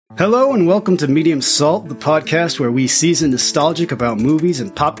Hello and welcome to Medium Salt, the podcast where we season nostalgic about movies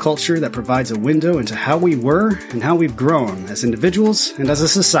and pop culture that provides a window into how we were and how we've grown as individuals and as a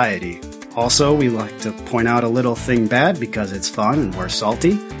society. Also, we like to point out a little thing bad because it's fun and we're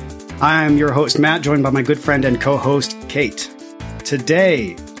salty. I'm your host Matt, joined by my good friend and co-host Kate.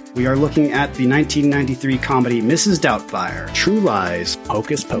 Today, we are looking at the 1993 comedy Mrs. Doubtfire, True Lies,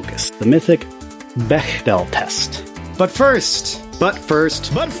 Hocus Pocus, the mythic Bechdel test. But first,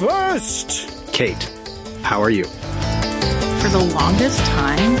 Kate, how are you? For the longest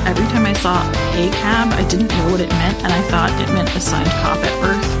time, every time I saw a cab, I didn't know what it meant, and I thought it meant assigned cop at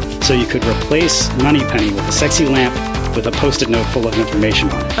birth. So you could replace Moneypenny with a sexy lamp with a post-it note full of information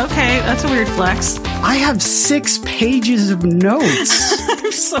on it. Okay, that's a weird flex. I have 6 pages of notes.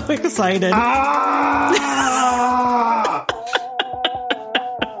 I'm so excited.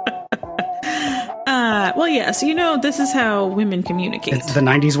 Well, yes, you know, this is how women communicate. The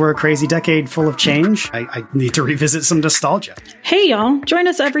 90s were a crazy decade full of change. I need to revisit some nostalgia. Hey, y'all. Join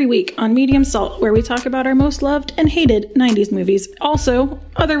us every week on Medium Salt, where we talk about our most loved and hated 90s movies. Also,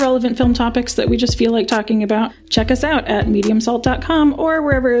 other relevant film topics that we just feel like talking about. Check us out at mediumsalt.com or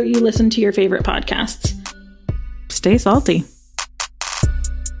wherever you listen to your favorite podcasts. Stay salty.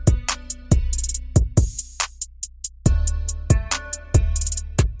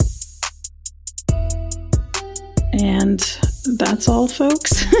 And that's all,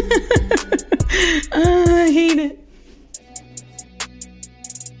 folks.